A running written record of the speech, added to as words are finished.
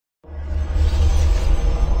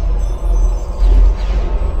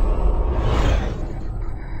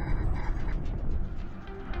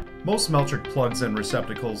Most MELTRIC plugs and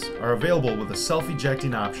receptacles are available with a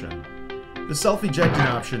self-ejecting option. The self-ejecting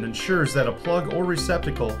option ensures that a plug or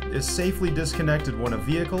receptacle is safely disconnected when a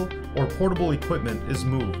vehicle or portable equipment is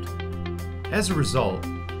moved. As a result,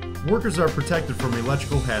 workers are protected from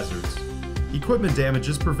electrical hazards, equipment damage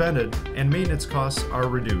is prevented, and maintenance costs are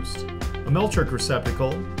reduced. A MELTRIC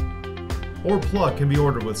receptacle or plug can be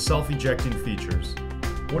ordered with self-ejecting features.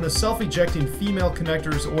 When a self-ejecting female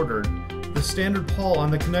connector is ordered, the standard pawl on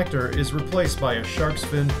the connector is replaced by a shark's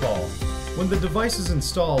fin pawl. When the device is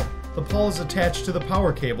installed, the pawl is attached to the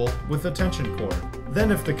power cable with a tension cord. Then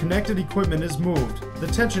if the connected equipment is moved, the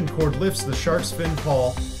tension cord lifts the shark's fin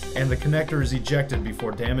pawl and the connector is ejected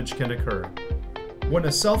before damage can occur. When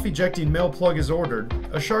a self-ejecting male plug is ordered,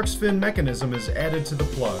 a shark's fin mechanism is added to the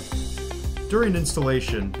plug. During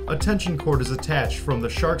installation, a tension cord is attached from the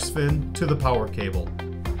shark's fin to the power cable.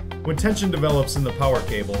 When tension develops in the power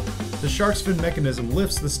cable, the shark's fin mechanism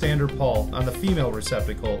lifts the standard pawl on the female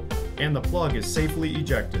receptacle and the plug is safely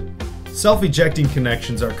ejected. Self-ejecting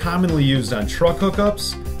connections are commonly used on truck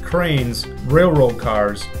hookups, cranes, railroad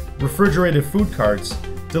cars, refrigerated food carts,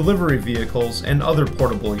 delivery vehicles, and other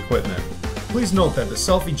portable equipment. Please note that the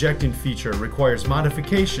self-ejecting feature requires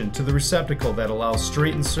modification to the receptacle that allows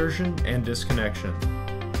straight insertion and disconnection.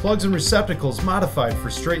 Plugs and receptacles modified for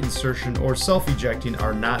straight insertion or self-ejecting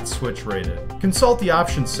are not switch rated. Consult the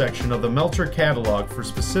options section of the MELTRIC catalog for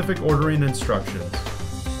specific ordering instructions.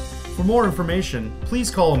 For more information, please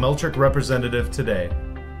call a MELTRIC representative today.